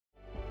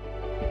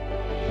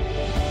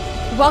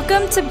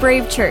Welcome to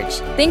Brave Church.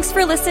 Thanks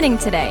for listening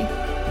today.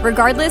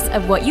 Regardless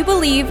of what you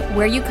believe,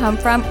 where you come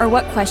from, or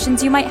what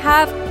questions you might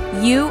have,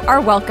 you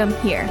are welcome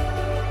here.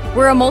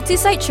 We're a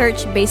multi-site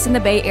church based in the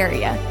Bay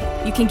Area.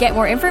 You can get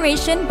more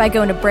information by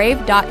going to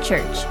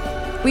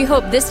brave.church. We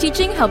hope this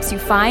teaching helps you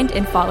find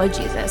and follow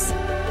Jesus.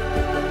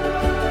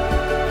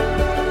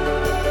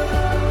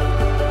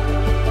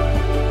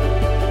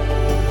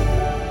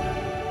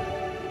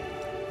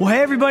 Well,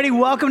 hey everybody,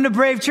 welcome to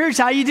Brave Church.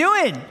 How you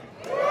doing?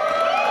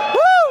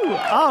 Woo!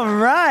 All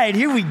right,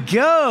 here we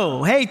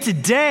go. Hey,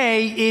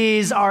 today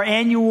is our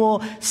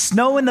annual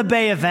Snow in the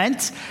Bay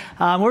event.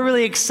 We're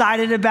really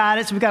excited about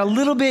it. So we've got a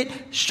little bit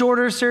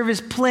shorter service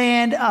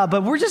planned,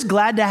 but we're just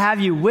glad to have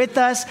you with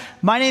us.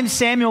 My name is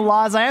Samuel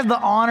Laws. I have the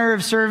honor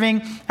of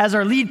serving as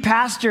our lead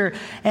pastor,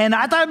 and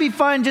I thought it'd be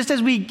fun just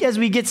as we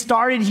get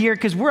started here,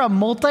 because we're a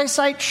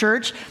multi-site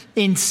church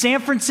in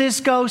San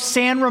Francisco,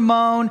 San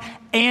Ramon,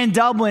 and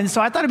Dublin.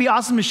 So I thought it'd be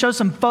awesome to show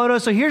some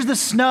photos. So here's the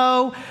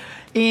snow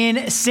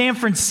in San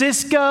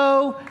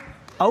Francisco.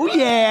 Oh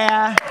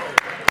yeah.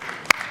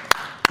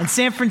 And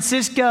San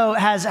Francisco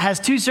has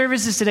two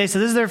services today. So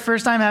this is their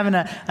first time having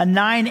a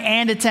 9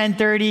 and a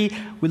 10:30.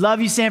 We love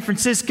you, San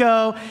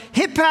Francisco.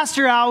 Hit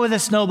Pastor Al with a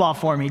snowball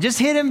for me. Just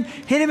hit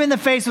him in the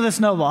face with a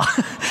snowball.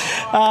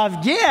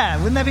 Yeah,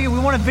 wouldn't that be good? We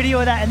want a video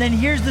of that. And then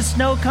here's the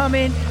snow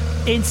coming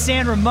in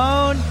San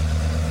Ramon.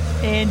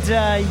 And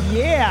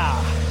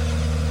yeah.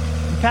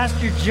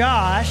 Pastor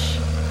Josh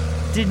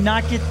did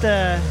not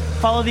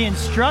follow the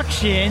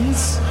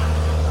instructions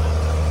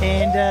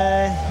and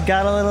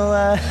got a little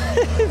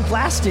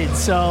blasted.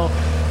 So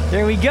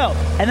there we go.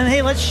 And then,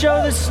 hey, let's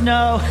show the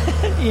snow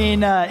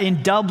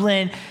in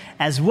Dublin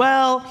as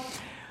well.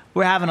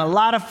 We're having a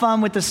lot of fun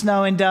with the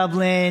snow in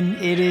Dublin.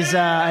 It is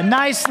a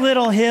nice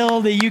little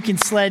hill that you can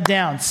sled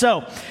down.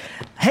 So,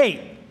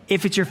 hey,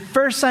 if it's your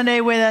first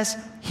Sunday with us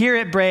here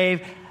at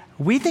Brave,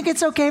 we think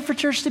it's okay for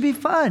church to be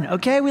fun,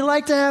 okay? We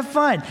like to have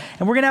fun,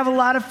 and we're going to have a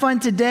lot of fun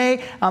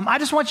today. I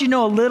just want you to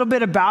know a little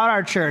bit about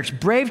our church.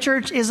 Brave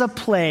Church is a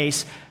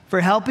place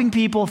for helping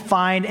people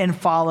find and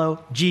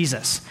follow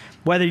Jesus.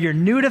 Whether you're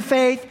new to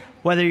faith,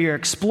 whether you're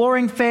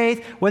exploring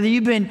faith, whether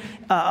you've been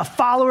a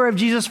follower of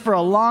Jesus for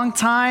a long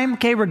time,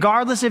 okay,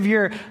 regardless of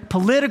your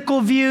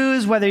political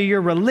views, whether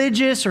you're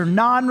religious or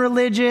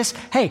non-religious,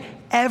 hey,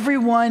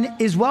 everyone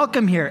is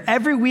welcome here.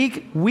 Every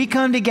week, we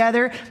come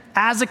together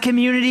as a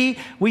community.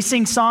 We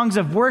sing songs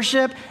of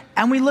worship,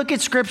 and we look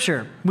at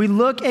Scripture. We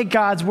look at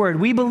God's Word.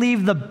 We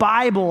believe the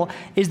Bible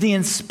is the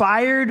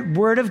inspired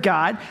Word of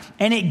God,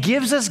 and it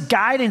gives us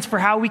guidance for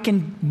how we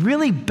can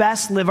really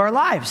best live our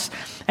lives.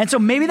 And so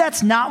maybe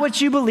that's not what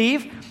you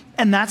believe,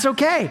 and that's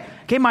okay.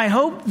 Okay, my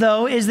hope,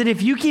 though, is that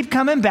if you keep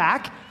coming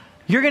back,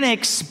 you're going to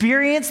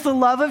experience the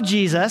love of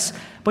Jesus,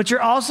 but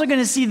you're also going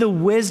to see the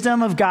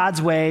wisdom of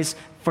God's ways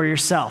for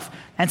yourself.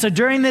 And so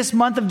during this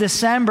month of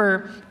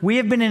December, we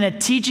have been in a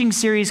teaching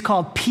series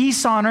called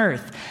Peace on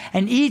Earth.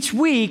 And each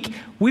week,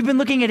 we've been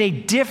looking at a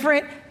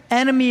different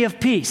enemy of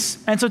peace.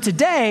 And so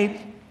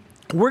today,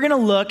 we're going to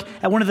look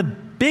at one of the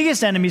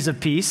biggest enemies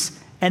of peace,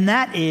 and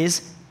that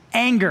is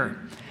anger.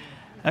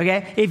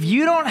 Okay? If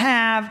you don't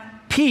have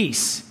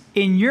peace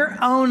in your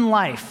own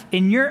life,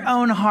 in your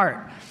own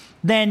heart,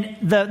 then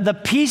the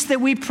peace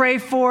that we pray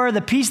for, the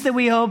peace that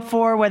we hope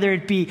for, whether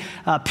it be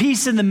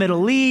peace in the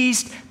Middle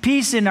East,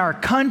 peace in our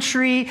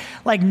country,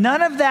 like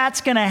none of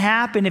that's going to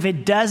happen if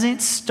it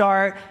doesn't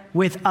start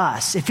with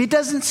us. If it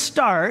doesn't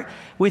start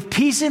with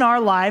peace in our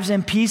lives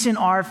and peace in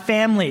our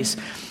families.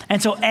 And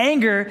so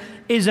anger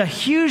is a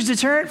huge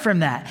deterrent from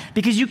that,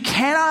 because you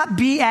cannot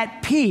be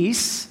at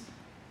peace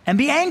and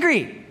be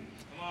angry.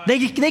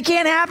 They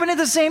can't happen at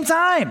the same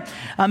time.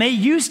 It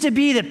used to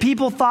be that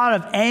people thought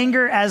of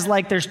anger as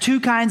like there's two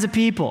kinds of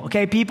people,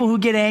 okay? People who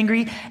get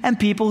angry and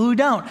people who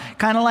don't.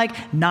 Kind of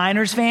like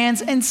Niners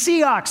fans and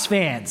Seahawks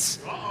fans,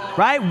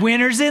 right?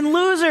 Winners and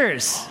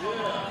losers.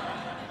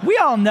 We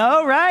all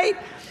know, right?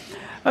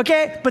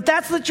 Okay, but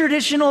that's the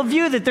traditional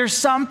view, that there's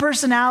some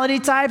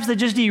personality types that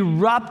just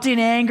erupt in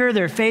anger,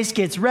 their face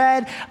gets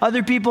red.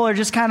 Other people are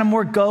just kind of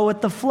more go with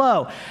the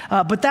flow.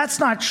 But that's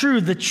not true.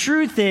 The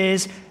truth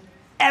is,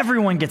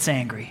 everyone gets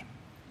angry.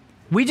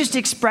 We just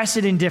express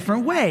it in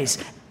different ways.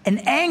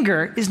 And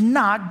anger is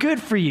not good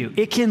for you.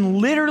 It can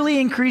literally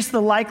increase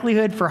the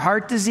likelihood for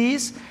heart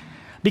disease,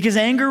 because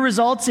anger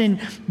results in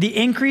the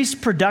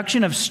increased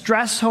production of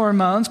stress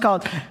hormones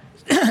called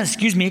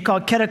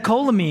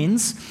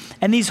catecholamines.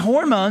 And these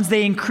hormones,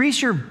 they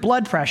increase your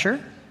blood pressure.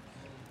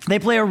 They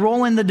play a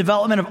role in the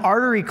development of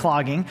artery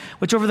clogging,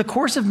 which over the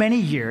course of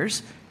many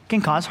years can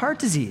cause heart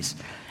disease.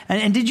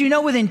 And did you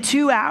know within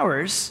 2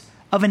 hours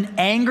of an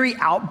angry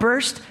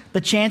outburst,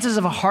 the chances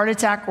of a heart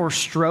attack or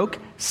stroke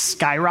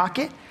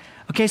skyrocket?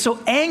 Okay,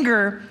 so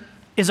anger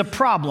is a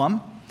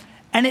problem,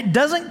 and it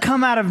doesn't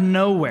come out of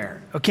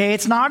nowhere, okay?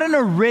 It's not an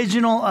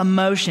original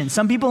emotion.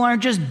 Some people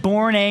aren't just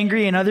born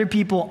angry and other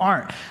people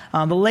aren't.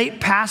 The late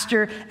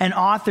pastor and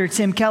author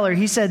Tim Keller,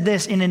 he said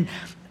this, in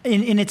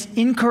its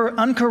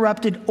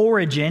uncorrupted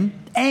origin,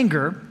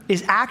 anger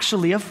is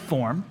actually a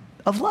form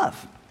of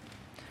love.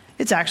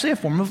 it's actually a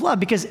form of love,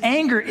 because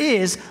anger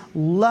is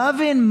love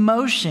in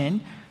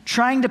motion,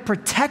 trying to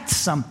protect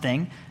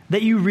something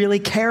that you really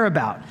care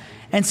about.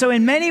 And so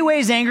in many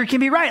ways, anger can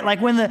be right.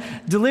 Like when the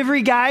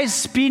delivery guy's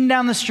speeding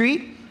down the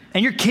street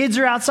and your kids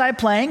are outside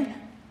playing,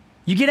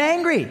 you get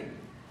angry.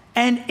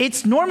 And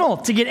it's normal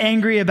to get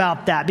angry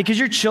about that because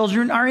your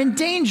children are in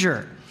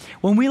danger.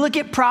 When we look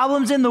at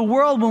problems in the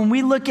world, when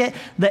we look at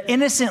the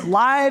innocent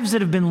lives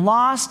that have been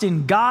lost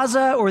in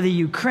Gaza or the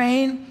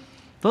Ukraine,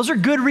 those are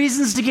good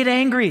reasons to get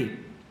angry.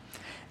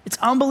 It's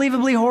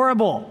unbelievably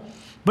horrible.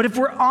 But if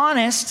we're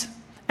honest,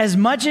 as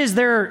much as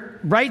there are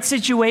right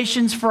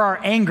situations for our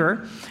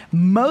anger,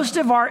 most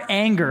of our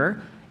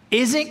anger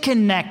isn't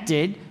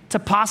connected to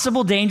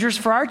possible dangers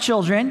for our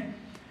children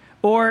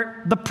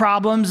or the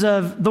problems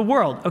of the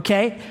world,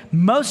 okay?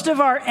 Most of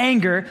our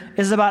anger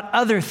is about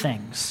other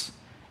things.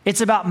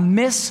 It's about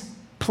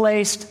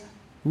misplaced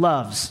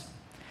loves.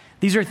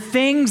 These are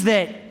things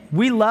that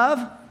we love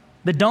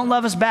that don't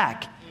love us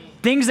back.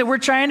 Things that we're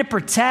trying to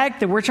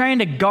protect, that we're trying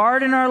to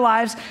guard in our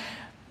lives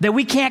that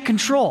we can't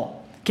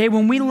control. Okay,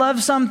 when we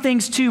love some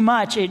things too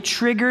much, it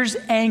triggers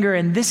anger,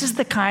 and this is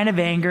the kind of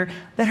anger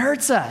that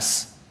hurts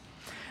us.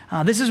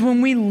 This is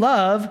when we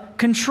love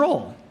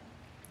control.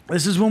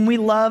 This is when we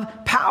love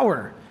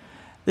power.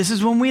 This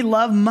is when we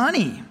love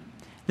money.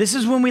 This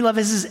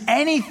is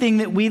anything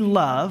that we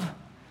love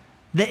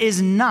that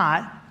is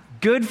not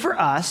good for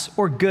us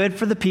or good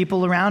for the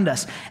people around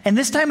us. And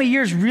this time of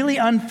year is really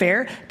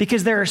unfair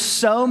because there are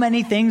so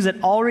many things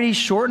that already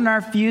shorten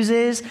our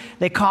fuses.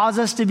 They cause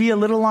us to be a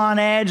little on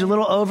edge, a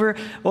little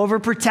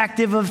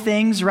overprotective of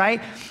things,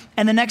 right?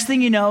 And the next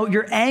thing you know,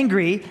 you're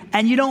angry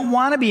and you don't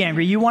want to be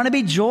angry. You want to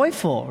be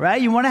joyful,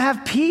 right? You want to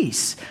have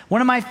peace.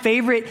 One of my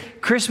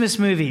favorite Christmas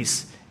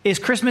movies is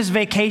Christmas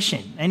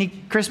Vacation. Any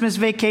Christmas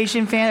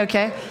Vacation fan?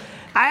 Okay.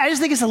 I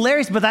just think it's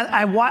hilarious, but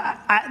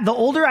the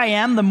older I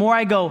am, the more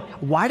I go,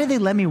 why did they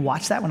let me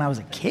watch that when I was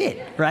a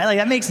kid, right? Like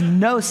that makes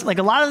no sense. Like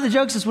a lot of the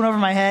jokes just went over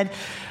my head.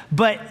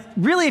 But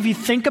really, if you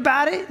think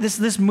about it,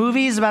 this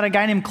movie is about a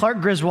guy named Clark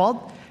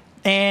Griswold,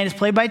 and it's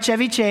played by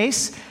Chevy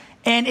Chase.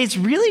 And it's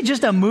really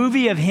just a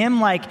movie of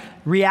him like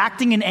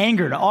reacting in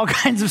anger to all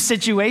kinds of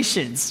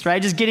situations, right?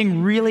 Just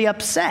getting really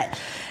upset.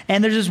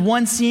 And there's this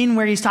one scene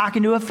where he's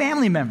talking to a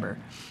family member.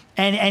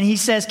 And he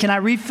says, "Can I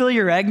refill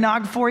your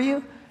eggnog for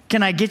you?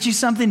 Can I get you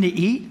something to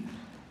eat?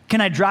 Can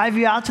I drive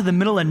you out to the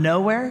middle of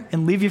nowhere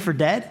and leave you for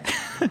dead?"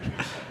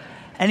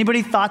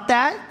 Anybody thought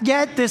that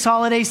yet this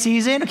holiday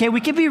season? Okay,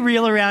 we can be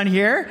real around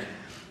here.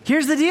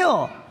 Here's the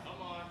deal.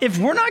 If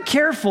we're not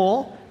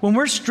careful, when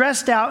we're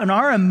stressed out and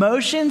our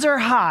emotions are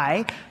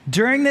high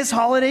during this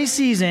holiday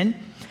season,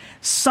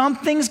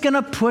 something's going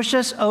to push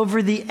us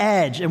over the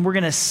edge, and we're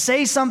going to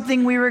say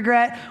something we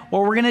regret,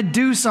 or we're going to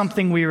do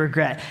something we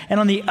regret. And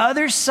on the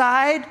other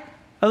side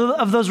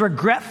of those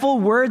regretful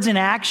words and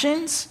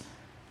actions,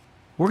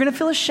 we're going to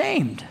feel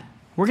ashamed.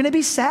 We're going to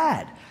be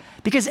sad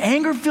because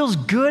anger feels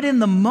good in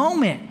the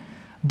moment,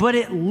 but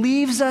it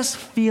leaves us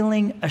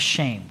feeling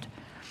ashamed.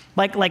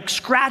 Like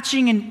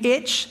scratching an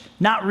itch,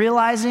 not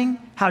realizing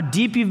how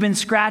deep you've been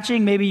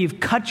scratching. Maybe you've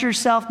cut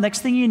yourself.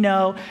 Next thing you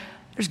know,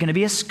 there's going to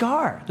be a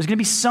scar. There's going to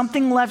be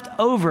something left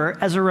over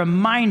as a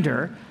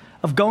reminder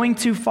of going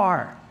too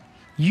far.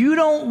 You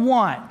don't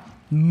want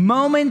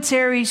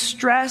momentary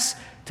stress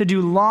to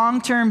do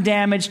long-term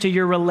damage to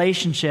your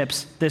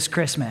relationships this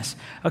Christmas.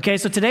 Okay,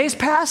 so today's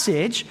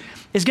passage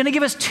is going to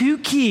give us two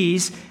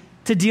keys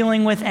to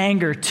dealing with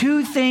anger,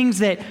 two things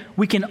that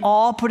we can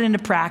all put into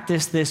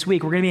practice this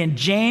week. We're going to be in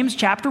James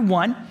chapter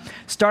 1,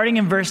 starting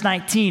in verse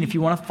 19, if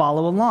you want to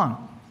follow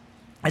along.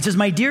 It says,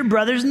 "My dear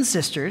brothers and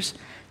sisters,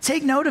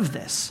 take note of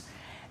this.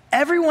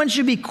 Everyone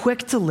should be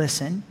quick to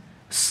listen,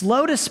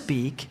 slow to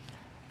speak,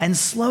 and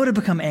slow to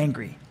become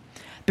angry.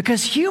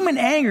 Because human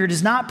anger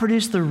does not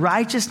produce the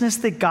righteousness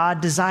that God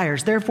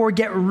desires. Therefore,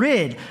 get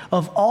rid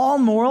of all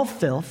moral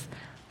filth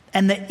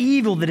and the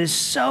evil that is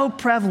so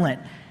prevalent,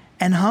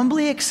 and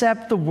humbly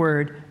accept the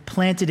word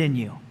planted in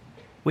you,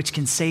 which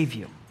can save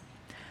you."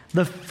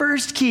 The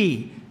first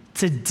key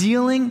to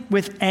dealing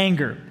with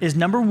anger is,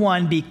 number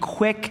one, be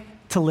quick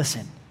to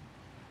listen.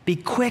 Be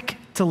quick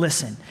to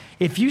listen.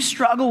 If you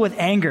struggle with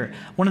anger,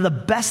 one of the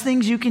best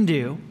things you can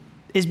do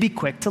is be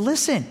quick to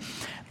listen.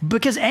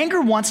 Because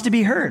anger wants to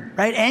be heard,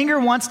 right? Anger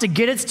wants to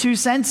get its 2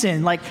 cents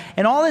in.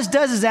 And all this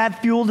does is add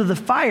fuel to the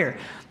fire.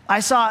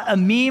 I saw a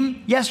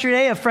meme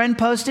yesterday, a friend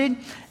posted,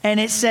 and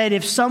it said,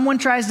 if someone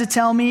tries to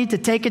tell me to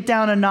take it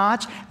down a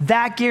notch,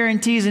 that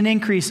guarantees an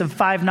increase of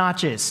 5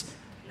 notches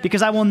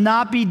because I will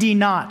not be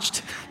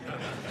denotched.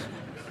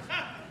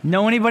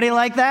 Know anybody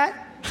like that?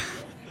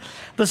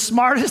 The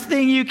smartest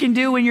thing you can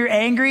do when you're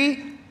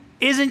angry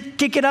isn't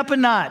kick it up a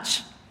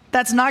notch.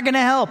 That's not going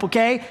to help,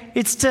 okay?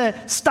 It's to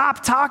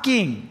stop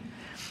talking.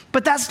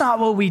 But that's not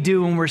what we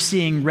do when we're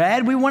seeing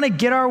red. We want to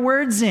get our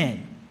words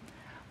in.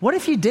 What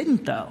if you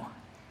didn't, though?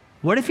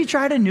 What if you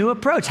tried a new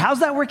approach? How's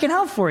that working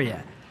out for you?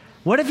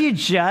 What if you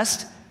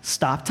just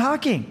stop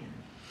talking?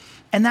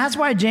 And that's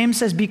why James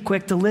says be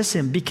quick to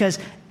listen, because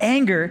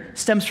anger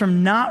stems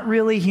from not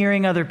really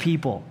hearing other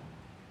people.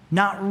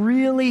 not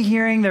really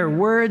hearing their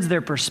words,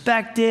 their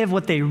perspective,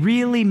 what they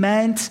really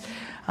meant.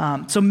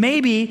 So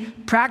maybe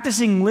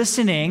practicing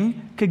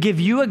listening could give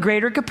you a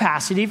greater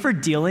capacity for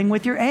dealing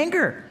with your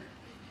anger.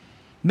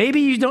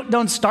 Maybe you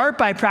don't start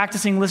by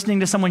practicing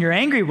listening to someone you're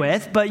angry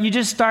with, but you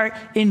just start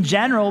in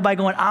general by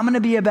going, I'm going to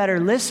be a better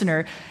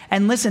listener.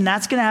 And listen,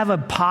 that's going to have a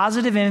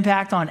positive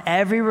impact on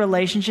every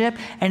relationship,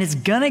 and it's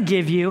going to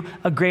give you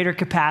a greater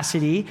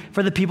capacity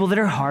for the people that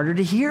are harder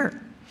to hear.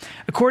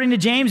 According to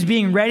James,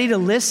 being ready to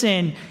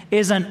listen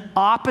is an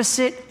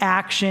opposite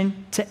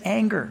action to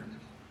anger.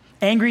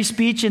 Angry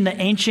speech in the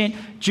ancient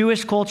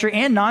Jewish culture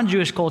and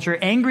non-Jewish culture,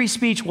 angry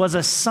speech was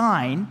a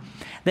sign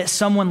that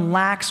someone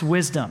lacks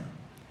wisdom.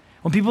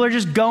 When people are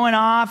just going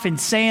off and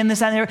saying this,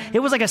 that, and the other, it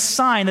was like a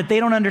sign that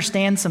they don't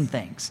understand some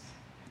things,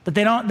 that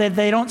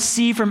they don't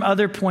see from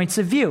other points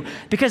of view.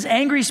 Because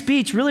angry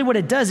speech, really what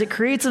it does, it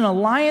creates an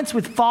alliance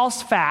with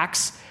false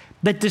facts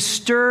that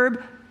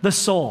disturb the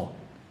soul.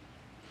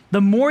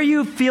 The more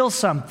you feel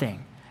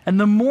something, and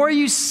the more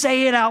you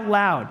say it out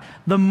loud,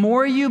 the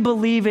more you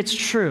believe it's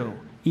true,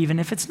 even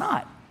if it's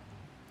not.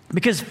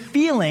 Because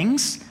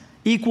feelings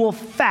equal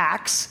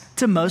facts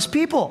to most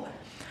people.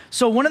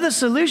 So one of the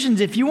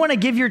solutions, if you want to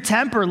give your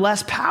temper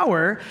less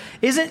power,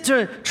 isn't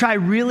to try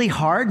really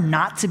hard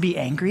not to be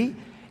angry.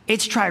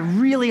 It's try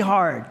really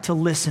hard to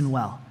listen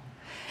well.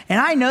 And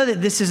I know that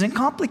this isn't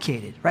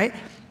complicated, right?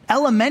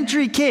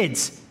 Elementary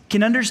kids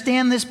can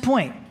understand this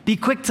point. Be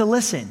quick to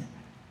listen,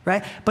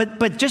 right?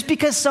 But just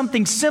because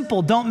something's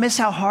simple, don't miss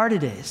how hard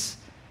it is.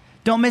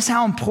 Don't miss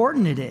how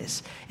important it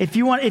is. If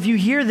you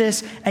hear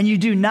this and you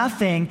do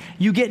nothing,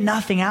 you get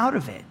nothing out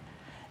of it.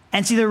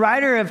 And see, the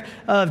writer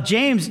of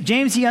James,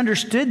 he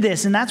understood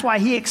this, and that's why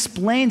he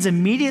explains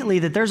immediately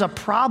that there's a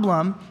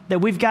problem that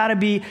we've got to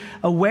be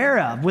aware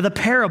of with a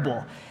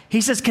parable.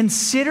 He says,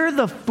 consider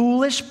the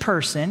foolish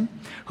person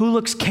who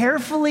looks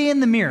carefully in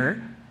the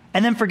mirror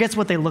and then forgets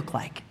what they look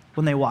like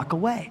when they walk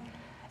away.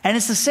 And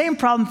it's the same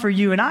problem for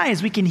you and I,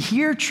 as we can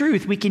hear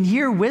truth, we can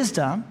hear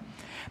wisdom,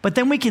 but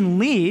then we can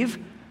leave,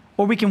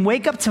 or we can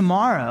wake up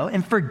tomorrow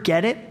and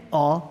forget it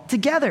all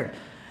together.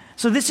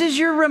 So this is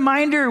your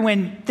reminder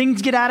when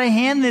things get out of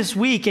hand this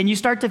week and you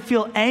start to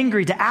feel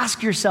angry, to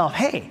ask yourself,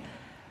 hey,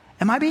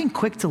 am I being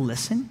quick to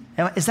listen?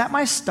 Is that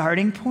my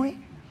starting point?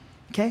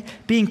 Okay,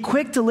 being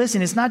quick to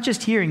listen is not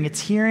just hearing, it's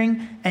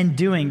hearing and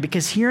doing,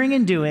 because hearing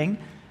and doing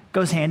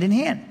goes hand in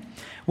hand.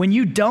 When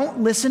you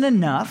don't listen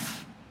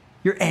enough,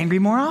 you're angry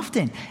more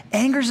often.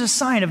 Anger is a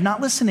sign of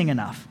not listening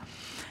enough.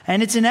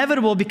 And it's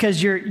inevitable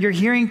because you're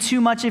hearing too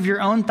much of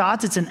your own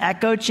thoughts. It's an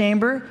echo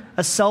chamber,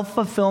 a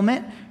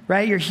self-fulfillment,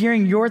 right? You're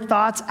hearing your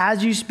thoughts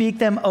as you speak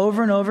them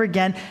over and over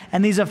again,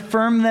 and these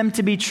affirm them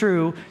to be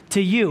true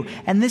to you.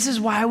 And this is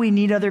why we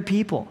need other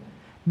people.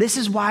 This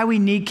is why we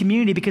need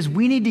community, because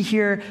we need to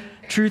hear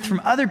truth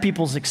from other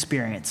people's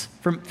experience,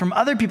 from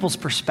other people's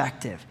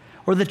perspective,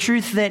 or the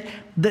truth that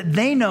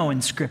they know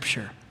in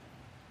Scripture.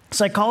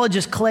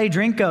 Psychologist Clay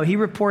Drinko, he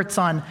reports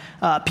on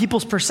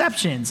people's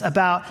perceptions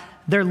about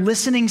their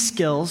listening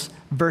skills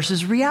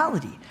versus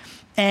reality.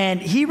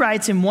 And he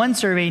writes in one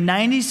survey,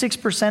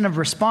 96% of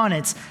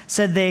respondents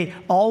said they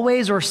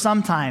always or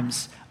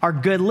sometimes are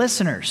good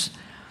listeners.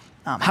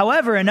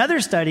 However,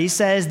 another study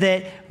says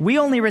that we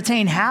only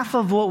retain half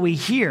of what we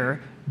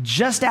hear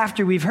just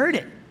after we've heard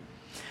it.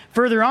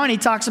 Further on, he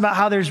talks about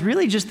how there's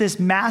really just this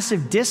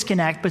massive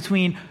disconnect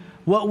between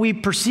what we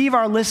perceive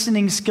our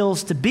listening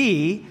skills to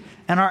be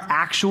and our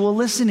actual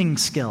listening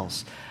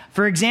skills.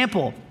 For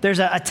example, there's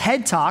a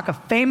TED Talk, a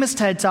famous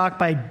TED Talk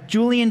by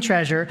Julian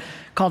Treasure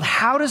called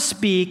How to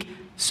Speak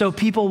So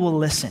People Will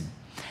Listen.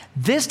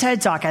 This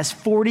TED Talk has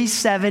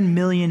 47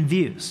 million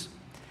views.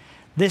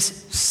 This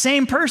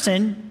same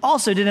person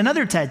also did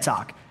another TED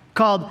Talk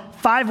called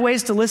 5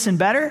 Ways to Listen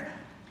Better.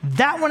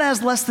 That one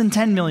has less than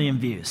 10 million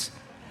views.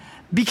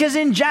 Because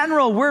in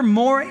general, we're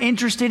more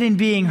interested in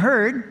being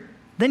heard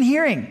than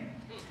hearing.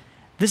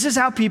 This is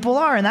how people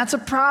are, and that's a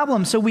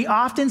problem. So we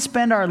often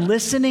spend our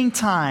listening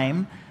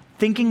time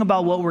thinking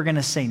about what we're going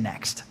to say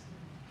next.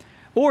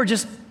 Or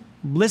just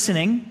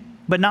listening,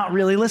 but not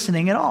really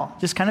listening at all.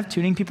 Just kind of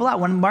tuning people out.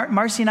 When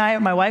Marcy and I,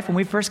 my wife, when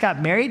we first got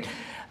married,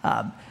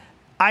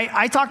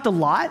 I talked a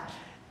lot,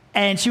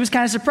 and she was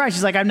kind of surprised.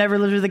 She's like, I've never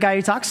lived with a guy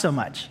who talks so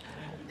much.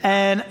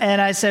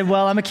 And I said,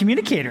 well, I'm a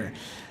communicator.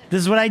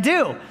 This is what I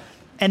do.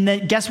 And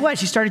then guess what?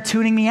 She started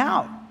tuning me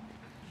out.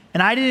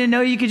 And I didn't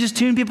know you could just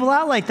tune people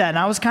out like that, and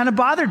I was kind of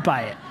bothered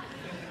by it.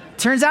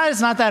 Turns out it's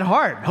not that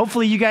hard.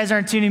 Hopefully you guys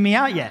aren't tuning me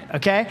out yet,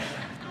 okay?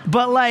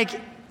 But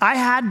I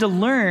had to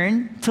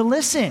learn to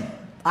listen.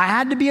 I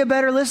had to be a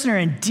better listener,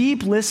 and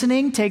deep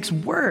listening takes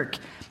work.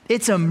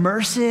 It's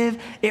immersive,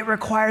 it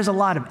requires a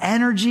lot of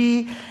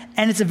energy,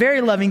 and it's a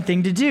very loving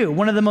thing to do.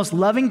 One of the most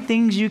loving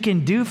things you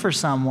can do for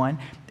someone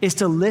is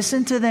to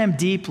listen to them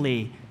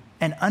deeply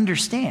and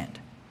understand.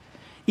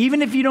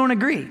 Even if you don't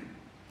agree.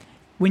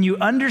 When you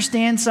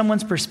understand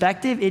someone's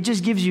perspective, it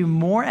just gives you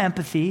more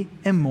empathy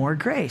and more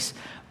grace.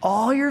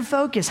 All your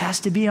focus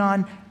has to be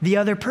on the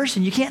other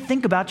person. You can't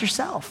think about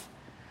yourself.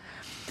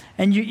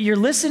 And you're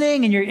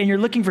listening and you're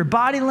looking for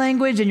body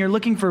language and you're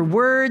looking for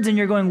words and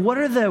you're going, what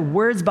are the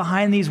words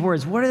behind these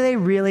words? What are they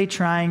really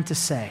trying to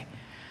say?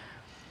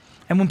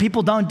 And when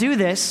people don't do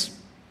this,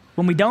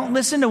 when we don't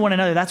listen to one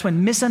another, that's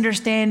when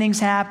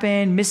misunderstandings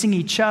happen, missing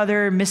each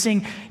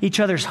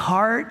other's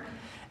heart,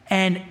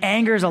 and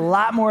anger is a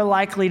lot more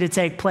likely to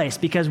take place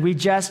because we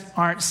just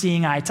aren't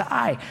seeing eye to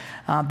eye.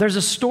 There's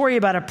a story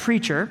about a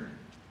preacher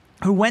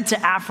who went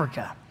to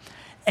Africa,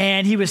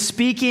 and he was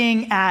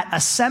speaking at a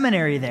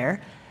seminary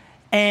there,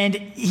 and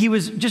he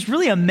was just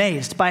really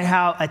amazed by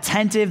how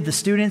attentive the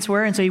students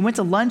were. And so he went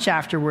to lunch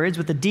afterwards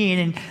with the dean,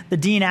 and the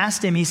dean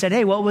asked him, he said,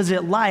 hey, what was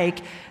it like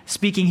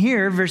speaking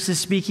here versus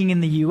speaking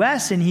in the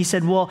U.S.? And he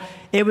said, well,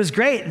 it was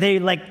great. They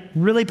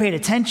really paid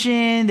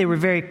attention. They're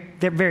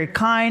very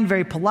kind,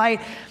 very polite.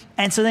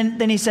 And so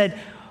then he said,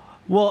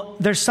 well,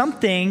 there's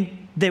something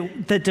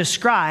that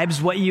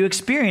describes what you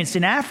experienced.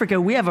 In Africa,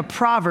 we have a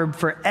proverb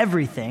for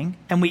everything,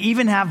 and we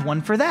even have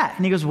one for that.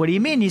 And he goes, what do you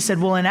mean? He said,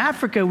 well, in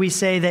Africa, we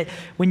say that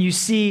when you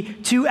see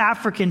two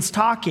Africans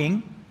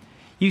talking,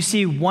 you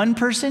see one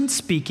person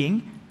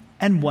speaking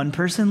and one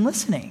person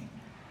listening.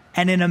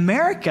 And in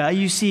America,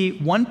 you see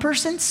one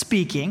person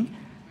speaking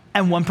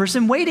and one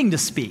person waiting to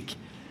speak.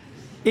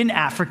 In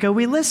Africa,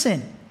 we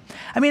listen.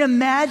 I mean,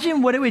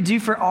 imagine what it would do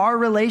for our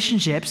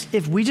relationships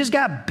if we just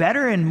got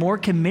better and more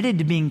committed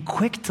to being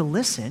quick to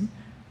listen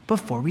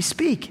before we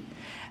speak.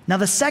 Now,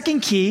 the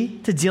second key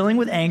to dealing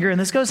with anger, and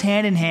this goes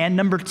hand in hand,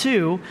 number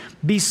 2,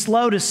 be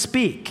slow to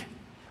speak.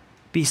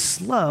 Be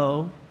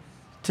slow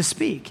to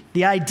speak.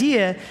 The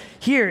idea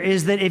here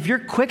is that if you're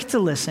quick to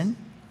listen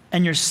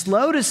and you're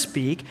slow to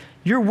speak,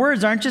 your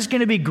words aren't just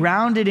going to be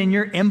grounded in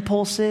your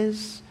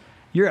impulses,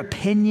 your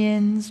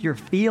opinions, your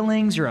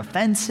feelings, your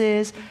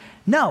offenses.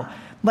 No.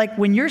 Like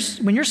when you're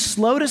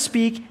slow to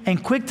speak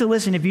and quick to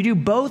listen, if you do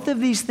both of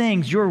these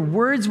things, your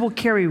words will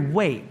carry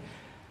weight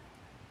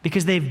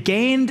because they've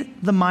gained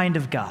the mind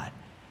of God,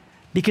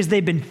 because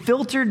they've been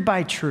filtered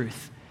by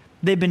truth.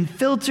 They've been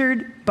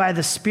filtered by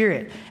the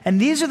Spirit.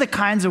 And these are the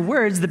kinds of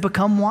words that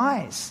become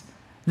wise.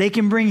 They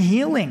can bring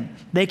healing.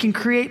 They can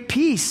create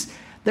peace.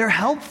 They're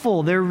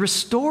helpful. They're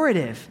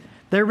restorative.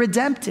 They're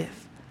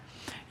redemptive.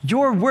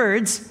 Your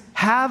words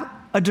have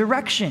a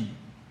direction.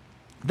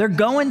 They're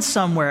going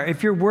somewhere.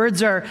 If your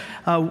words are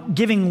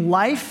giving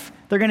life,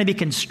 they're going to be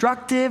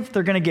constructive.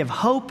 They're going to give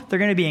hope. They're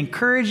going to be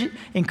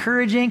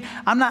encouraging.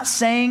 I'm not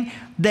saying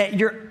that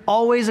you're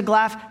always a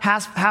glass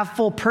half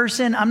full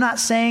person. I'm not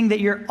saying that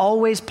you're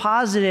always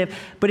positive.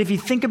 But if you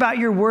think about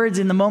your words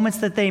in the moments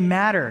that they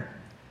matter,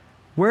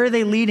 where are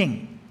they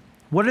leading?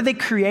 What are they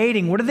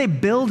creating? What are they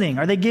building?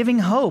 Are they giving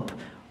hope?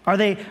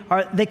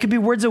 They could be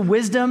words of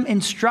wisdom,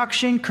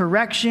 instruction,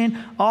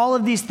 correction, all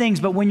of these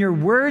things. But when your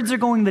words are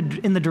going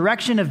in the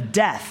direction of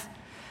death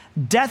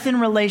in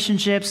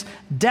relationships,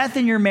 death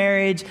in your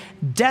marriage,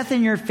 death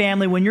in your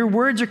family, when your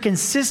words are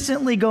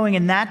consistently going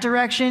in that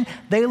direction,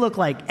 they look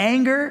like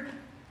anger,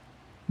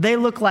 they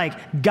look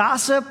like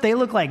gossip, they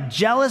look like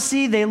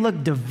jealousy, they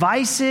look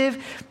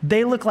divisive,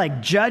 they look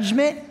like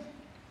judgment,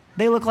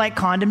 they look like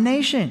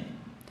condemnation.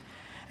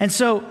 And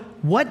so,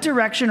 what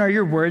direction are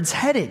your words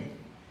headed?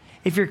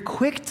 If you're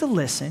quick to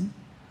listen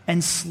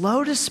and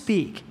slow to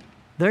speak,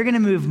 they're going to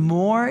move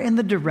more in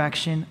the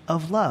direction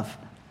of love.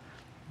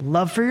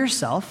 Love for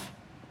yourself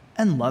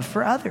and love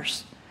for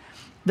others.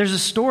 There's a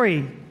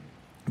story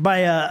by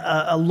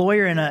a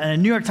lawyer and a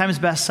New York Times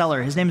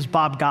bestseller. His name is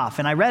Bob Goff,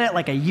 and I read it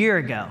like a year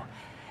ago.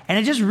 And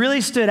it just really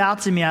stood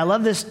out to me. I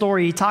love this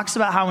story. He talks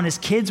about how when his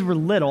kids were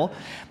little,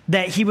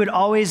 that he would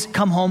always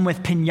come home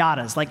with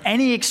piñatas, like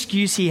any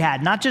excuse he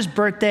had, not just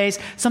birthdays.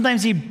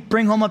 Sometimes he'd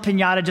bring home a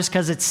piñata just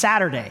because it's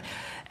Saturday.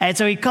 And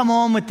so he'd come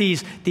home with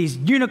these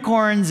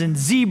unicorns and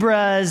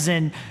zebras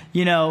and,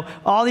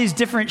 all these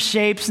different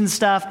shapes and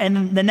stuff.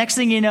 And the next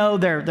thing you know,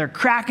 they're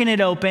cracking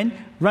it open,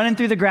 running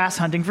through the grass,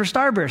 hunting for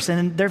starbursts.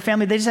 And their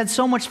family, they just had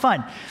so much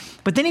fun.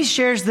 But then he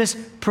shares this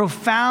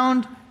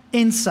profound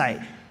insight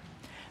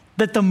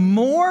that the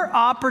more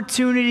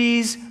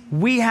opportunities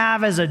we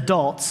have as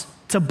adults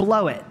to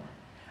blow it,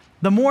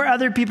 the more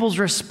other people's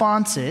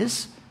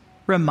responses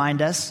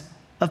remind us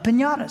of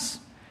piñatas.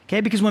 Okay?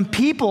 Because when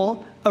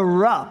people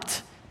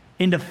erupt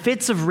into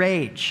fits of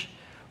rage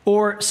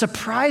or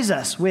surprise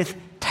us with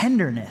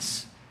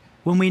tenderness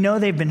when we know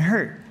they've been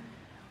hurt,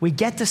 we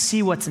get to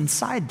see what's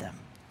inside them.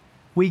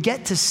 We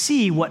get to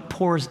see what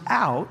pours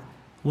out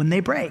when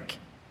they break.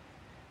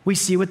 We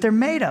see what they're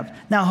made of.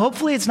 Now,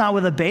 hopefully it's not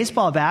with a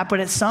baseball bat, but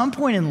at some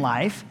point in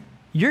life,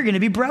 you're going to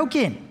be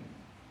broken.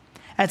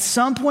 At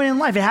some point in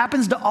life, it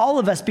happens to all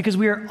of us because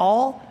we are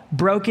all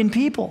broken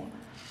people.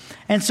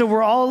 And so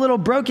we're all a little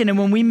broken, and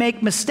when we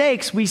make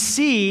mistakes, we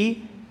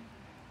see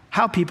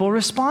how people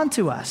respond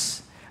to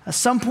us. At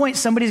some point,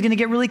 somebody's going to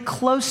get really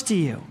close to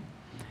you.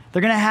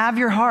 They're going to have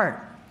your heart,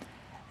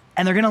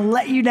 and they're going to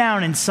let you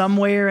down in some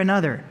way or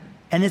another,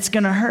 and it's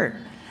going to hurt.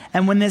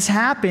 And when this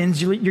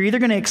happens, you're either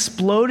going to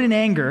explode in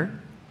anger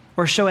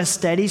or show a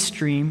steady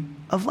stream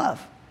of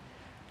love.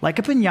 Like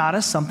a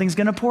piñata, something's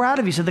going to pour out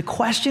of you. So the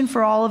question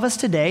for all of us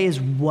today is,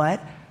 what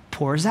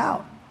pours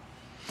out?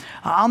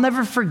 I'll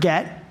never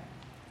forget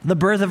the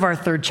birth of our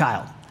third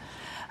child.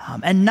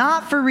 And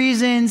not for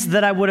reasons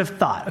that I would have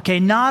thought, okay?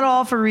 Not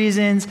all for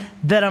reasons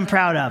that I'm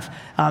proud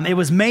of. It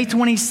was May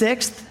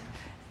 26th,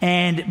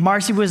 and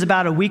Marcy was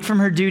about a week from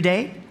her due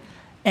date,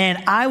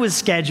 and I was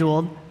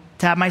scheduled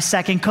to have my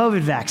second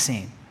COVID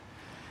vaccine.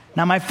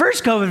 Now, my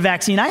first COVID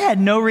vaccine, I had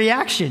no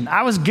reaction.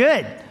 I was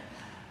good.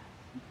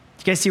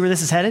 You guys see where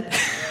this is headed?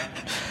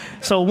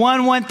 So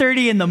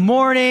 1:30 in the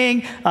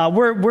morning,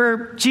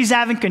 she's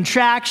having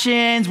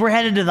contractions. We're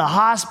headed to the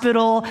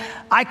hospital.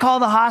 I call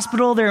the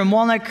hospital. They're in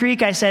Walnut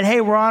Creek. I said, hey,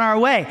 we're on our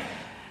way.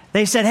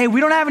 They said, hey,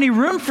 we don't have any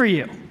room for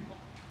you.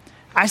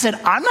 I said,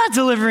 I'm not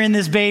delivering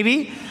this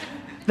baby.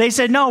 They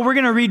said, no, we're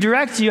going to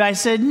redirect you. I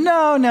said,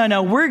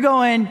 no, we're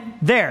going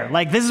there.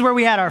 Like, this is where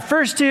we had our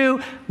first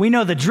two. We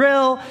know the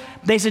drill.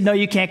 They said, no,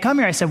 you can't come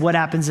here. I said, what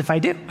happens if I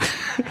do?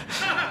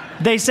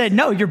 They said,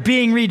 no, you're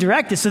being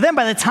redirected. So then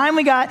by the time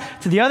we got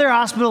to the other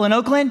hospital in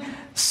Oakland,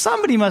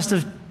 somebody must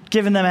have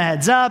given them a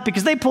heads up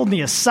because they pulled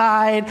me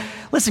aside.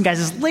 Listen, guys,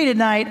 it's late at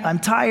night. I'm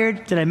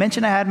tired. Did I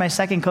mention I had my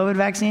second COVID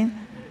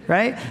vaccine?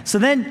 Right? So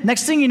then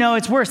next thing you know,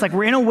 it's worse. Like,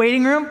 we're in a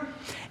waiting room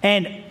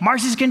and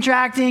Marcy's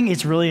contracting.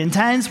 It's really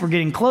intense. We're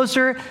getting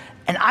closer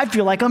and I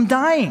feel like I'm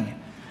dying.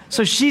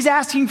 So she's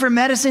asking for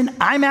medicine.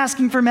 I'm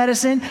asking for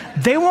medicine.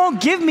 They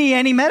won't give me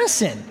any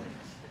medicine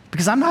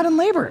because I'm not in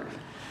labor.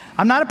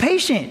 I'm not a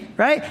patient,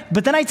 right?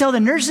 But then I tell the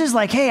nurses,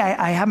 like, hey,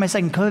 I have my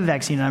second COVID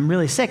vaccine and I'm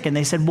really sick. And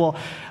they said, well,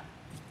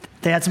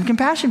 they had some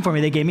compassion for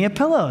me. They gave me a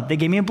pillow. They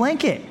gave me a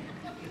blanket.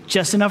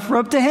 Just enough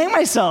rope to hang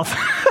myself.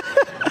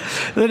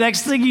 The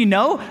next thing you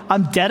know,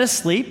 I'm dead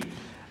asleep.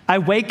 I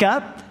wake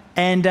up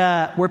and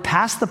we're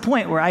past the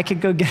point where I could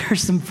go get her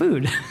some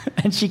food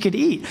and she could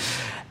eat.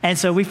 And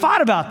so we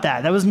fought about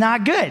that. That was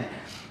not good.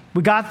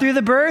 We got through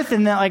the birth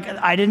and then, like,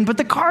 I didn't put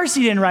the car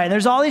seat in right.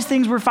 There's all these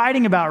things we're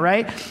fighting about,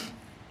 right?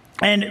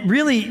 And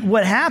really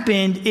what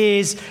happened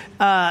is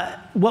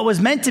what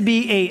was meant to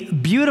be a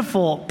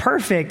beautiful,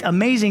 perfect,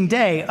 amazing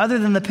day, other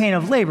than the pain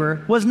of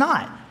labor, was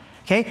not.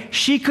 Okay?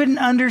 She couldn't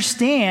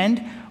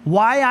understand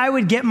why I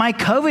would get my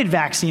COVID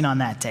vaccine on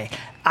that day.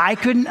 I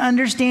couldn't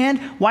understand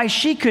why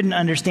she couldn't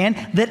understand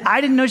that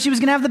I didn't know she was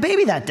going to have the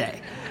baby that day.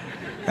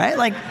 Right?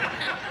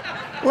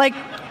 Like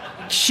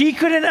she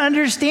couldn't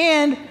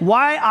understand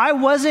why I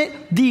wasn't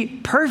the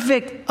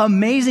perfect,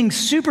 amazing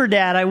super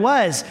dad I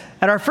was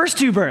at our first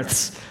two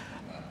births.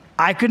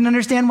 I couldn't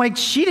understand why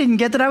she didn't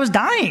get that I was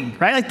dying,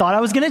 right? I thought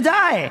I was going to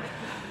die.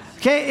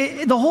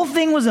 Okay, the whole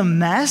thing was a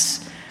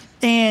mess.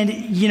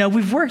 And,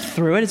 we've worked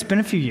through it. It's been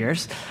a few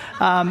years.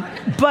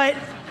 But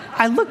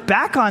I look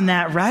back on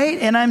that, right?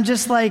 And I'm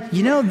just like,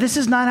 this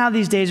is not how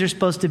these days are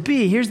supposed to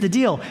be. Here's the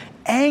deal.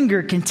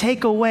 Anger can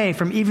take away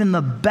from even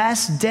the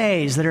best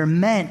days that are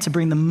meant to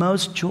bring the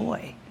most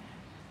joy.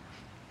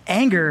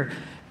 Anger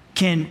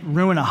can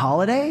ruin a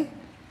holiday.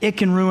 It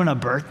can ruin a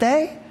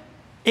birthday.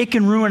 It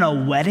can ruin a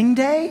wedding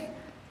day,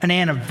 an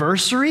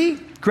anniversary,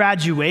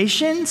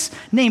 graduations.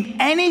 Name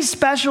any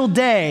special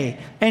day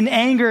and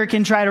anger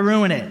can try to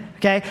ruin it,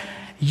 okay?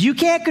 You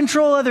can't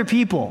control other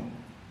people.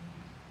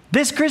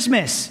 This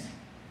Christmas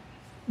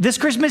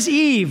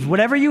Eve,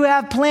 whatever you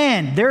have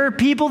planned, there are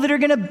people that are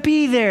going to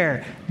be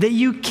there that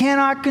you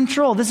cannot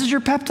control. This is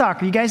your pep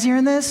talk. Are you guys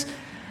hearing this?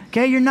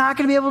 Okay, you're not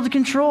going to be able to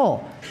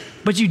control,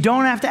 but you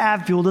don't have to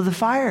add fuel to the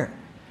fire.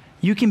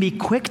 You can be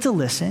quick to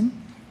listen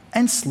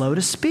and slow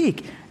to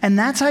speak. And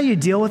that's how you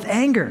deal with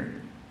anger.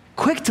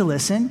 Quick to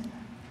listen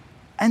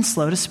and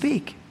slow to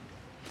speak.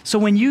 So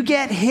when you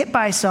get hit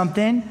by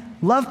something,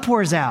 love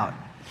pours out.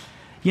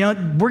 We're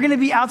going to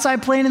be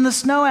outside playing in the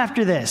snow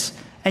after this.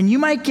 And you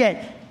might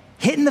get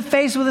hit in the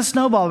face with a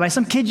snowball by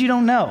some kid you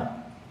don't know.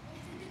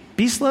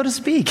 Be slow to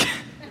speak,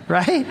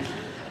 right?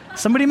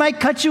 Somebody might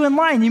cut you in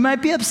line. You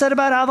might be upset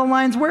about how the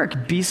lines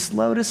work. Be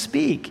slow to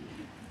speak.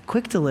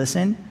 Quick to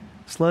listen,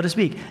 slow to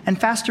speak, and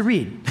fast to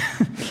read.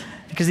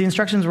 Because the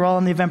instructions were all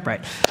on the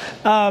Eventbrite.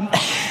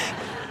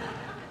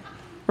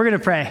 We're going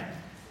to pray.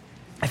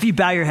 If you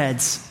bow your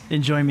heads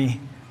and join me.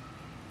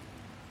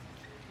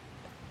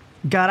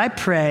 God, I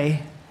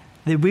pray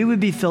that we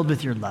would be filled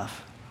with your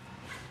love.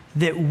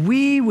 That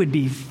we would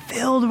be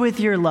filled with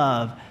your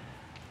love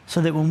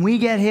so that when we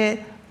get hit,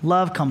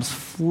 love comes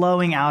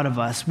flowing out of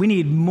us. We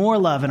need more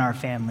love in our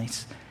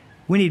families.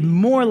 We need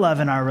more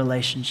love in our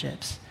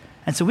relationships.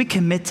 And so we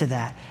commit to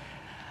that.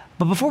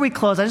 But before we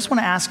close, I just want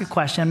to ask a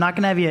question. I'm not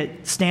going to have you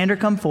stand or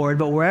come forward,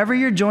 but wherever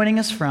you're joining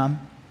us from,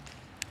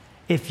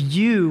 if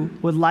you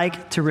would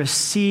like to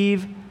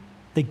receive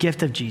the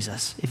gift of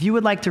Jesus, if you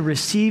would like to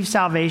receive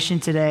salvation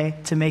today,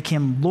 to make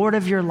him Lord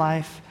of your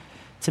life,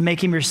 to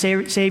make him your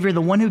Savior,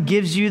 the one who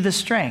gives you the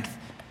strength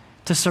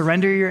to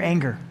surrender your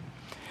anger,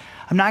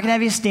 I'm not going to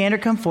have you stand or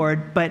come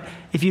forward, but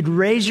if you'd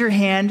raise your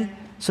hand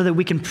so that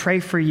we can pray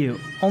for you.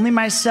 Only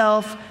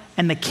myself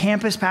and the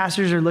campus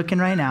pastors are looking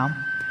right now.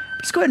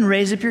 Just go ahead and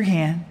raise up your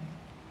hand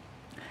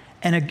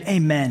and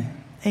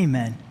amen,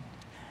 amen.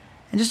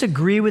 And just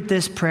agree with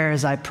this prayer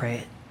as I pray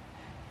it.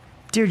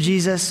 Dear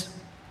Jesus,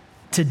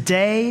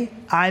 today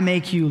I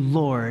make you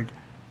Lord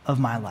of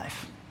my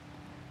life.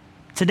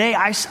 Today,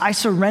 I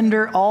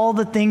surrender all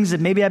the things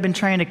that maybe I've been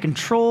trying to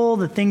control,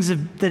 the things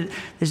that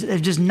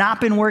have just not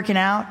been working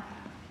out.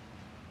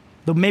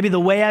 Maybe the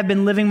way I've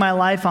been living my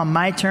life on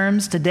my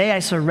terms. Today, I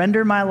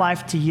surrender my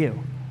life to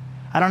you.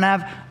 I don't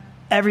have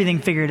everything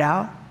figured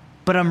out,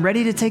 but I'm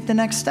ready to take the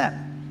next step.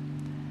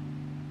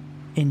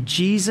 In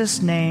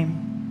Jesus'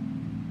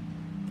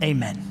 name,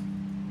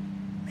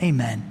 amen.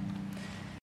 Amen.